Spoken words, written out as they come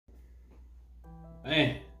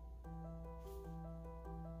Man.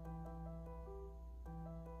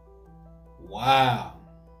 Wow.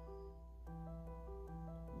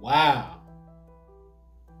 Wow.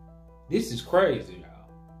 This is crazy, y'all.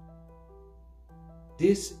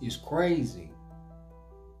 This is crazy.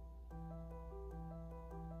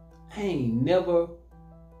 I ain't never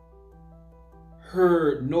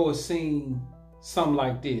heard nor seen something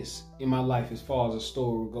like this in my life as far as a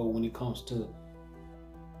story go when it comes to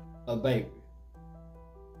a baby.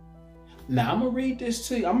 Now I'm gonna read this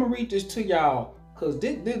to you. I'm gonna read this to y'all because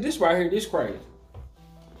this right here, this crazy.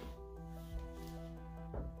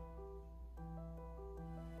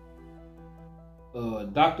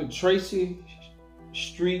 Dr. Tracy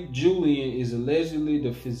Street Julian is allegedly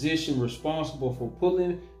the physician responsible for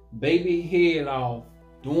pulling baby head off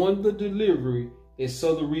during the delivery at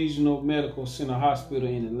Southern Regional Medical Center Hospital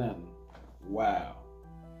in Atlanta. Wow.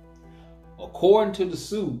 According to the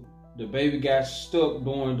suit, the baby got stuck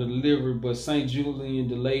during the delivery, but St. Julian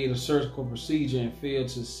delayed a surgical procedure and failed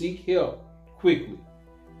to seek help quickly.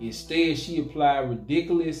 Instead, she applied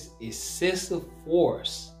ridiculous, excessive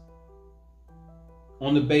force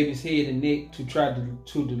on the baby's head and neck to try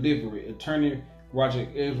to deliver it. Attorney Roderick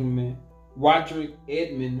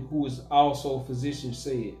Edmond, who is also a physician,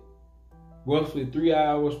 said roughly 3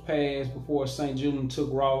 hours passed before St. Julian took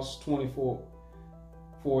Ross 24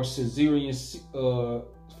 for a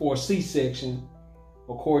C-section,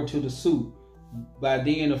 according to the suit. By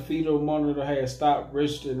then, the fetal monitor had stopped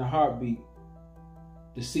registering the heartbeat.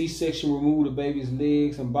 The C-section removed the baby's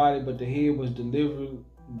legs and body, but the head was delivered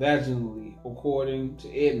vaginally, according to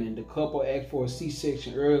Edmond. The couple asked for a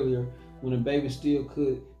C-section earlier when the baby still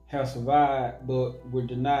could have survived, but were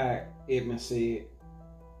denied, Edmond said.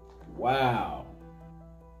 Wow.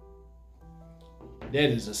 That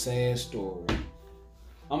is a sad story.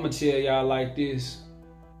 I'm going to tell y'all like this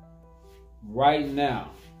right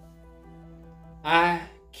now. I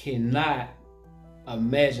cannot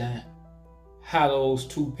imagine how those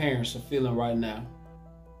two parents are feeling right now.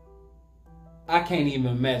 I can't even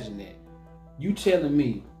imagine that. You telling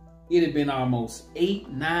me it had been almost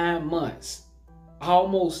 8-9 months,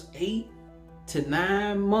 almost 8 to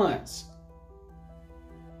 9 months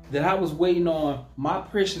that I was waiting on my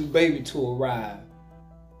precious baby to arrive.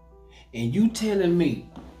 And you telling me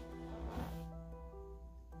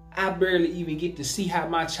I barely even get to see how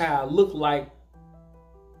my child look like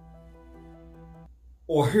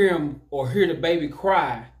or hear the baby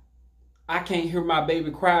cry. I can't hear my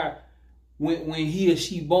baby cry when he or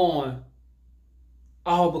she born,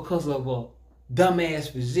 all because of a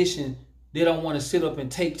dumbass physician. They don't want to sit up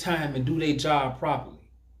and take time and do their job properly.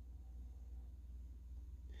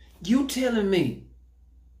 You telling me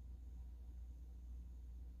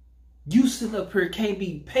you sit up here can't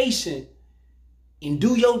be patient and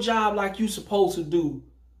do your job like you supposed to do,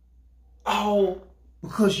 all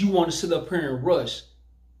because you want to sit up here and rush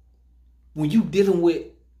when you dealing with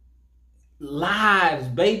lives,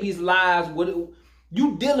 babies' lives.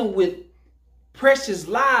 You dealing with precious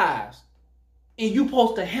lives, and you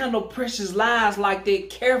supposed to handle precious lives like that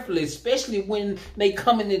carefully, especially when they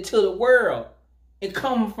coming into the world and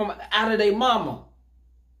coming from out of their mama.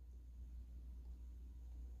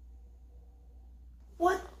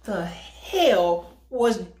 What the hell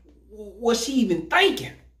was she even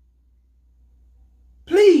thinking?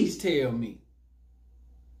 Please tell me.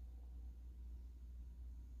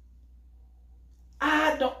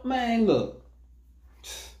 I don't, man, look.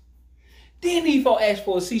 Then he for ask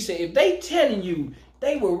for a C-section. If they telling you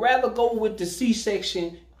they would rather go with the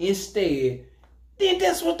C-section instead, then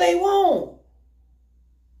that's what they want.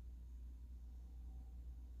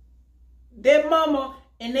 Their mama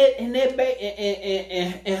and her,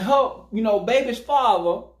 baby's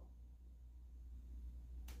father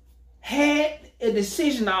had a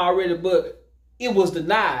decision already, but it was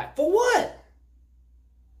denied. For what?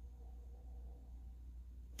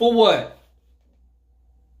 For what?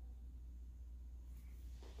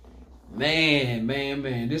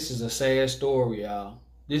 Man, this is a sad story, y'all.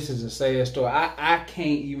 This is a sad story. I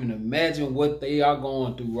can't even imagine what they are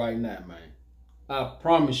going through right now, man. I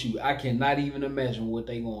promise you, I cannot even imagine what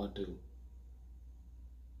they going through.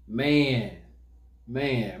 Man,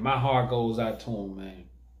 my heart goes out to them, man.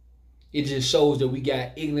 It just shows that we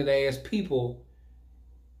got ignorant ass people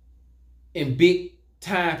in big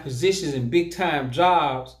time positions and big time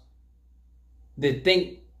jobs that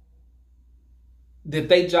think that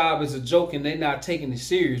their job is a joke and they're not taking it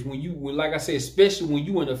serious. When like I said, especially when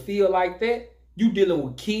you in a field like that, you dealing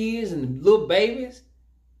with kids and little babies.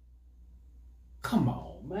 Come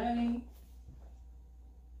on, man.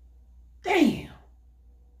 Damn.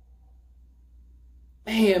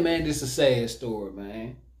 Man, this is a sad story,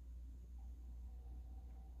 man.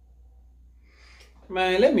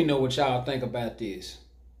 Man, let me know what y'all think about this.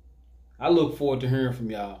 I look forward to hearing from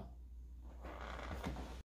y'all.